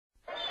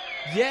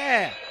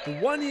Yeah, the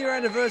 1 year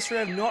anniversary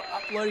of not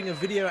uploading a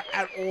video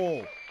at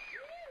all.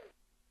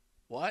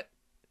 What?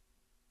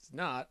 It's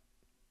not.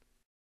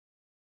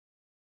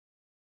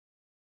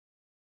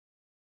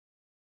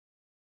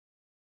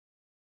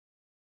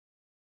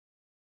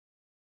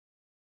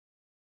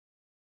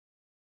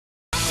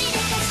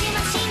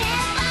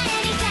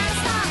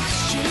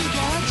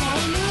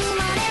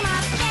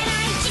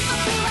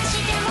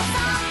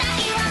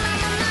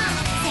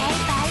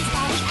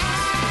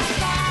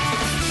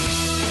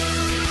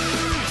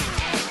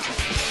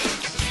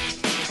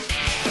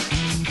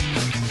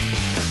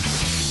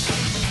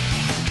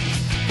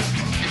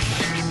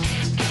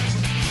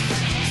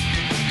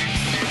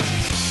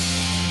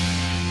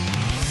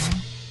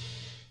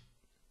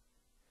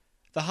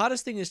 The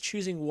hardest thing is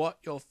choosing what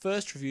your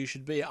first review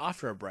should be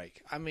after a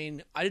break. I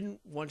mean, I didn't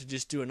want to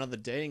just do another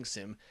dating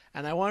sim,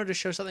 and I wanted to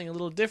show something a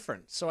little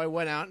different, so I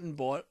went out and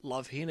bought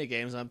Love Hina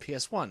games on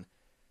PS1.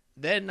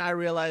 Then I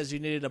realized you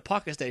needed a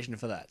pocket station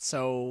for that,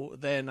 so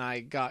then I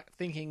got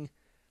thinking,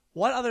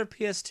 what other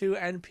PS2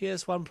 and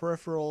PS1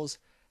 peripherals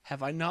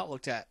have I not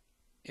looked at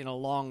in a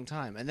long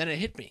time? And then it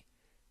hit me.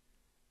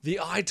 The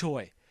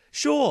Eyetoy.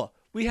 Sure,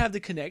 we have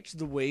the Kinect,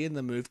 the Wii, and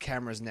the Move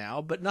cameras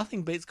now, but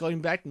nothing beats going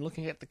back and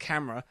looking at the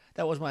camera.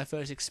 That was my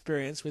first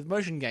experience with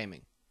motion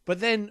gaming. But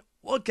then,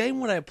 what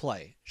game would I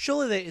play?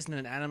 Surely there isn't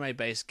an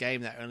anime-based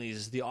game that only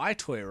uses the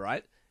Eyetoy,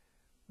 right?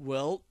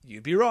 Well,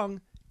 you'd be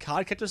wrong.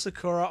 Cardcaptor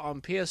Sakura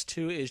on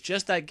PS2 is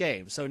just that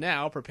game, so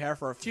now prepare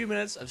for a few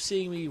minutes of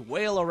seeing me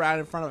wail around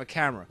in front of a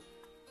camera.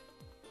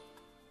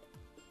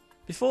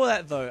 Before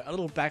that though, a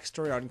little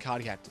backstory on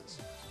Cardcaptors.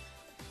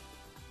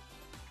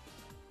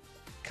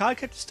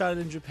 Cardcaptor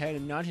started in Japan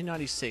in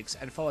 1996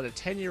 and followed a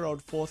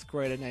 10-year-old 4th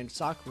grader named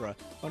Sakura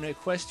on her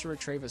quest to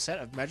retrieve a set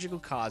of magical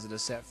cards that are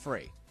set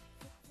free.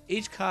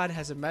 Each card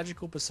has a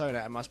magical persona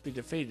and must be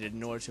defeated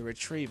in order to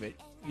retrieve it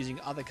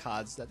using other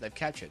cards that they've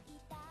captured.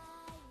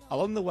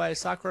 Along the way,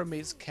 Sakura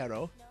meets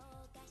Kero,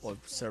 or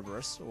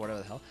Cerberus, or whatever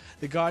the hell,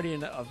 the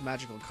guardian of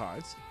magical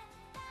cards,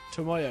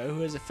 Tomoyo,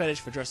 who has a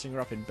fetish for dressing her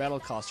up in battle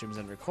costumes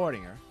and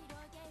recording her,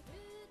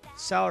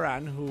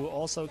 Sauron, who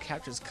also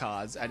captures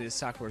cards and is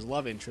Sakura's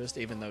love interest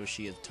even though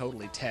she is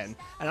totally 10,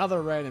 and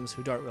other randoms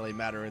who don't really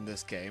matter in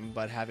this game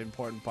but have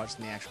important parts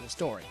in the actual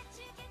story.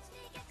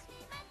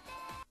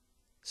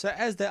 So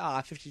as there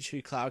are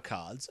 52 cloud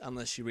cards,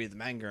 unless you read the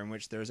manga in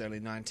which there is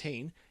only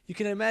 19, you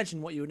can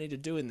imagine what you would need to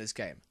do in this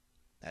game.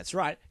 That's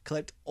right,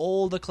 collect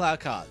all the cloud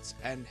cards.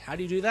 And how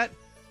do you do that?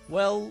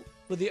 Well,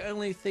 with the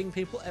only thing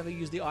people ever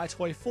use the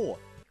Eyetoy for.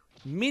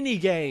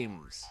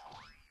 Mini-games!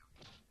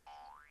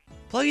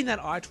 Plugging that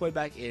Eyetoy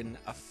back in,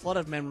 a flood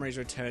of memories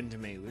returned to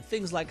me, with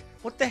things like,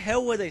 what the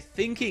hell were they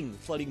thinking,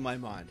 flooding my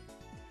mind.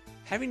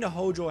 Having to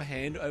hold your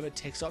hand over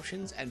text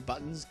options and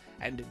buttons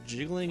and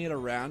jiggling it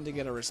around to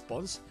get a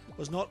response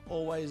was not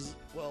always,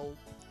 well,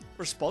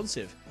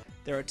 responsive.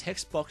 There are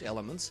text box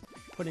elements,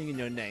 putting in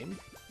your name,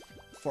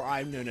 for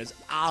I'm known as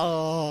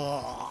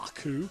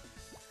Aku,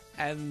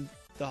 and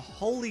the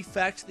holy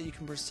fact that you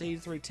can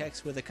proceed through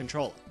text with a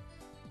controller.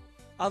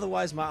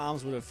 Otherwise my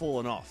arms would have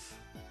fallen off,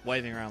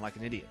 waving around like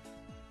an idiot.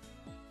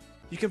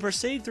 You can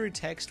proceed through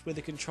text with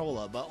a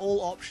controller, but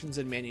all options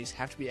and menus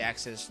have to be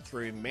accessed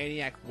through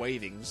maniac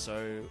waving,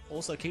 so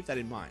also keep that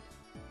in mind.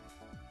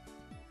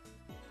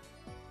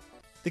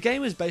 The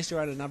game is based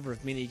around a number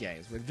of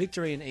mini-games, with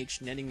victory in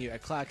each netting you a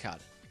cloud card.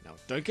 Now,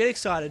 don't get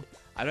excited,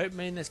 I don't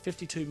mean there's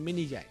 52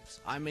 mini-games,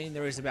 I mean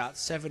there is about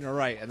 7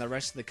 or 8 and the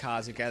rest of the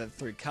cards are gathered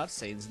through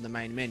cutscenes in the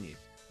main menu.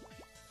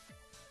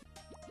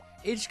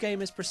 Each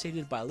game is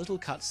preceded by a little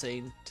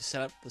cutscene to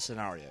set up the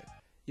scenario.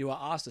 You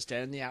are asked to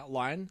stand in the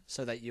outline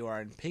so that you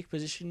are in peak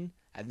position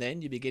and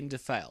then you begin to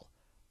fail.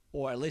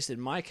 Or at least in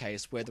my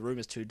case, where the room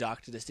is too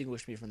dark to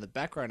distinguish me from the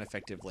background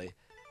effectively.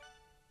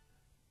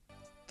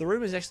 The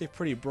room is actually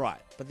pretty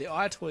bright, but the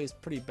Eyetoy is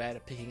pretty bad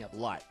at picking up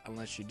light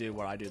unless you do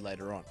what I do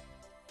later on.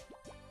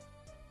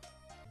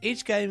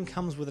 Each game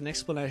comes with an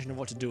explanation of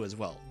what to do as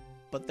well,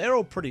 but they're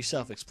all pretty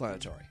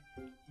self-explanatory.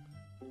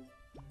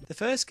 The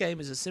first game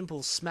is a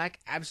simple smack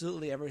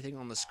absolutely everything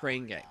on the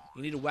screen game.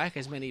 You need to whack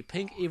as many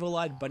pink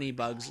evil-eyed bunny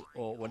bugs,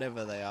 or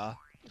whatever they are,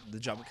 the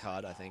jump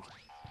card I think,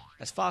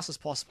 as fast as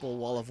possible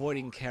while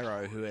avoiding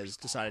Kero, who has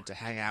decided to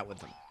hang out with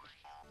them.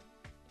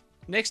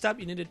 Next up,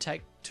 you need to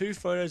take 2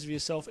 photos of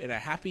yourself in a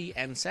happy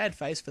and sad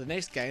face for the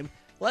next game.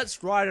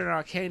 Let's ride on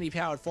our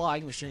candy-powered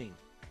flying machine.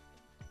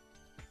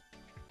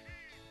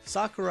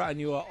 Sakura and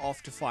you are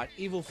off to fight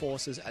evil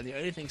forces, and the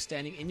only thing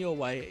standing in your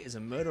way is a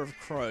murder of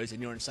crows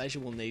and your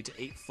insatiable need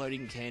to eat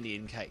floating candy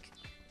and cake.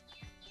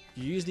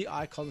 You use the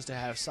icons to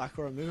have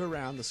Sakura move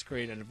around the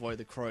screen and avoid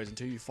the crows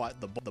until you fight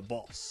the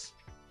boss.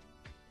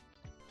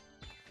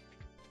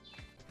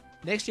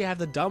 Next you have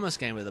the dumbest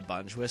game of the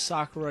bunch, where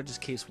Sakura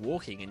just keeps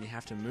walking and you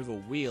have to move a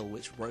wheel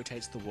which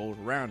rotates the world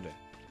around her.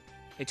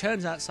 It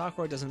turns out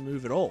Sakura doesn't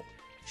move at all.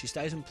 She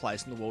stays in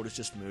place and the world is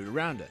just moved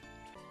around her.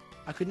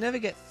 I could never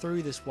get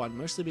through this one,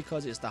 mostly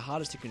because it's the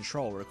hardest to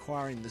control,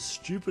 requiring the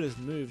stupidest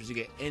moves to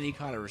get any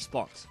kind of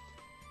response.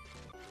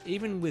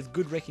 Even with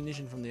good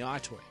recognition from the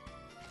Eyetoy.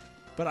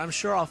 But I'm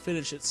sure I'll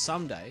finish it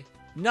someday,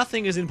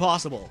 Nothing is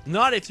impossible,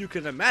 not if you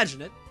can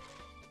imagine it.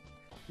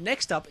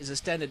 Next up is a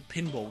standard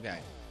pinball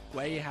game,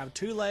 where you have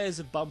 2 layers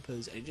of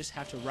bumpers and you just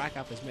have to rack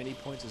up as many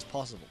points as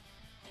possible.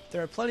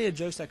 There are plenty of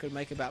jokes I could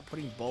make about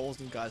putting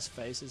balls in guys'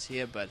 faces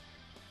here, but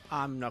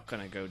I'm not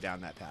going to go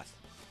down that path.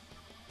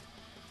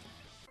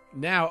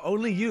 Now,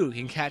 only you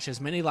can catch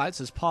as many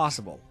lights as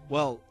possible.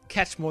 Well,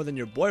 catch more than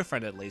your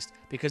boyfriend at least,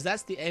 because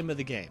that's the aim of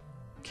the game.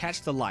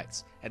 Catch the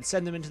lights, and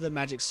send them into the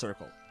magic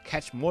circle.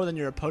 Catch more than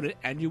your opponent,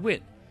 and you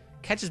win.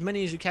 Catch as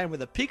many as you can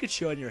with a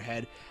Pikachu on your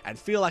head, and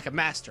feel like a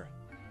master.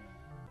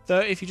 Though,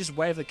 if you just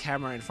wave the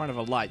camera in front of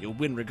a light, you'll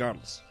win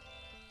regardless.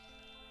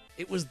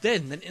 It was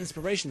then that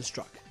inspiration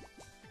struck.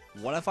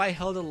 What if I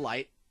held a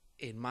light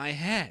in my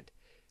hand?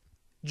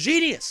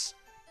 Genius!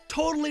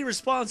 Totally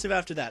responsive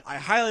after that. I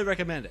highly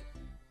recommend it.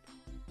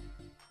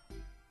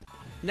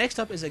 Next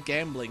up is a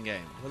gambling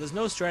game, where there's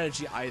no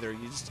strategy either.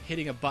 You're just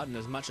hitting a button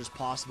as much as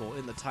possible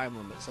in the time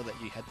limit so that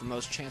you have the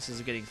most chances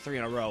of getting 3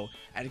 in a row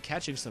and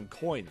catching some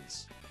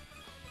coins.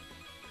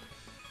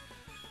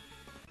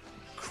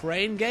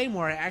 Crane game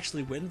where I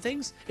actually win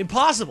things?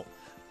 Impossible!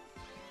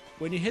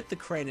 When you hit the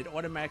crane, it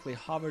automatically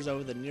hovers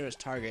over the nearest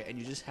target and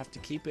you just have to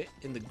keep it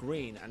in the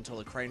green until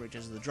the crane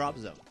reaches the drop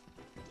zone.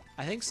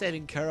 I think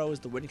saving Kuro is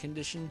the win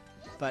condition,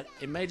 but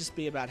it may just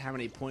be about how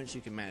many points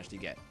you can manage to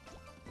get.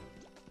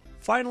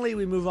 Finally,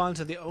 we move on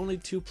to the only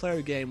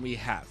 2-player game we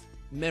have,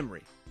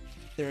 Memory.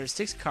 There are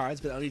 6 cards,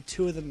 but only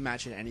 2 of them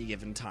match at any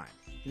given time.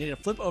 You need to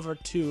flip over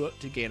 2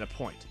 to gain a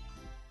point.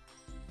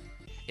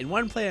 In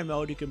 1-player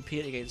mode, you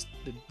compete against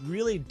the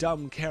really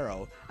dumb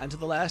Kuro until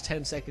the last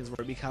 10 seconds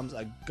where it becomes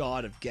a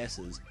god of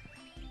guesses,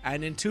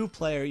 and in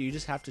 2-player, you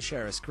just have to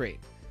share a screen.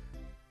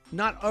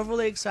 Not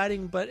overly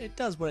exciting, but it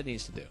does what it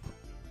needs to do.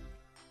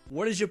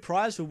 What is your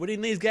prize for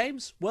winning these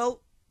games? Well,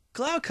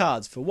 cloud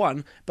cards for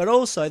one, but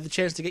also the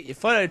chance to get your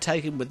photo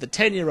taken with the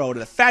 10-year-old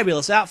in a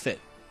fabulous outfit.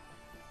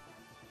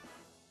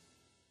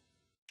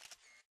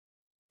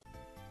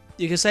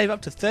 You can save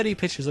up to 30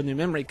 pictures on your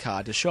memory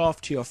card to show off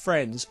to your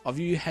friends of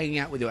you hanging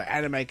out with your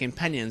anime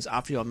companions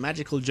after your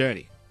magical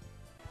journey.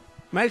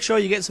 Make sure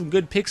you get some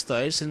good pics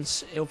though,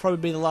 since it'll probably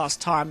be the last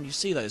time you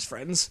see those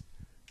friends.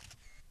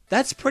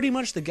 That's pretty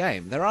much the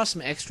game. There are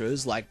some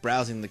extras, like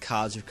browsing the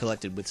cards you've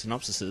collected with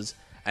synopsises,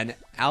 an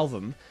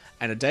album,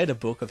 and a data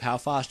book of how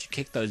fast you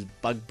kick those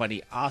bug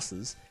bunny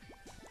asses.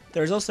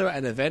 There is also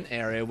an event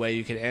area where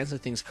you can answer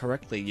things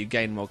correctly, you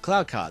gain more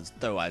cloud cards,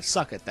 though I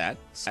suck at that,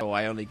 so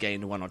I only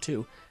gained 1 or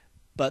 2.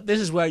 But this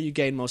is where you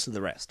gain most of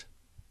the rest.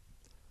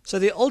 So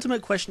the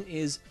ultimate question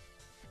is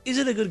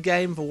it a good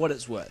game for what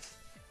it's worth?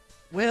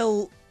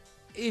 Well,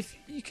 if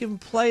you can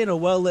play in a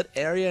well-lit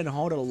area and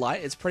hold a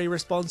light, it's pretty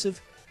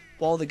responsive.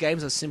 While the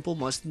games are simple,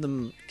 most of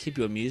them keep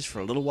you amused for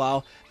a little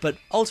while, but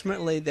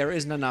ultimately there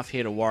isn't enough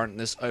here to warrant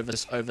this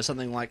over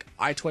something like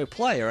Eyetoy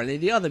Play or any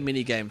of the other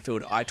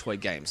minigame-filled Eyetoy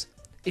games.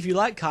 If you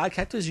like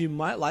Cardcaptors, you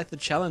might like the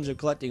challenge of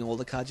collecting all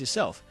the cards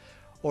yourself.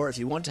 Or if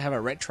you want to have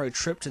a retro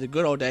trip to the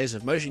good old days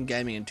of motion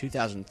gaming in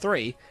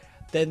 2003,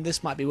 then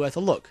this might be worth a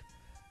look.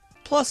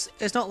 Plus,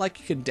 it's not like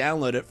you can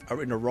download it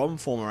in a ROM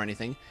form or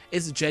anything,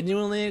 it's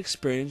genuinely an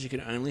experience you can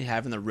only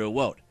have in the real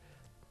world.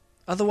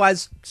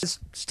 Otherwise, just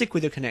stick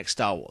with your Kinect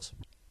Star Wars.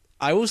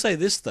 I will say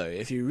this though,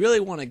 if you really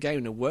want a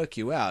game to work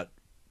you out,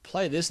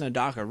 play this in a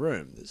darker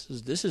room.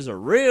 This is a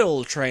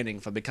real training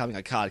for becoming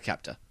a card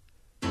captor.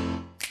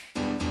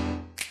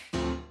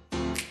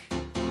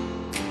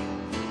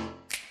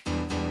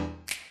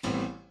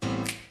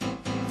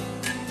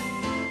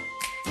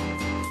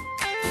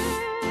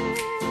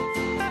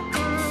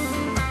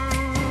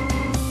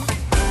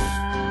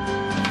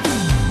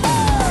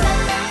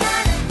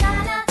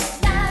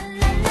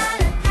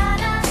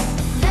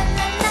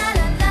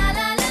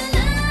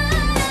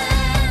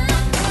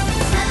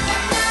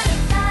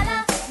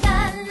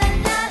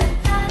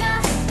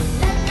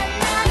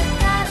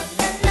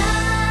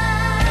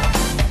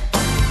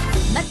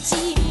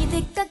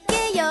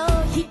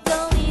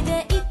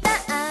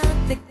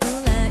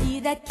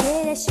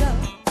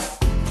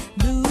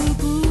 Lose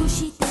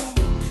して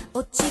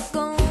落ち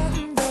込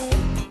んで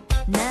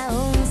な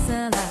お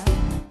さら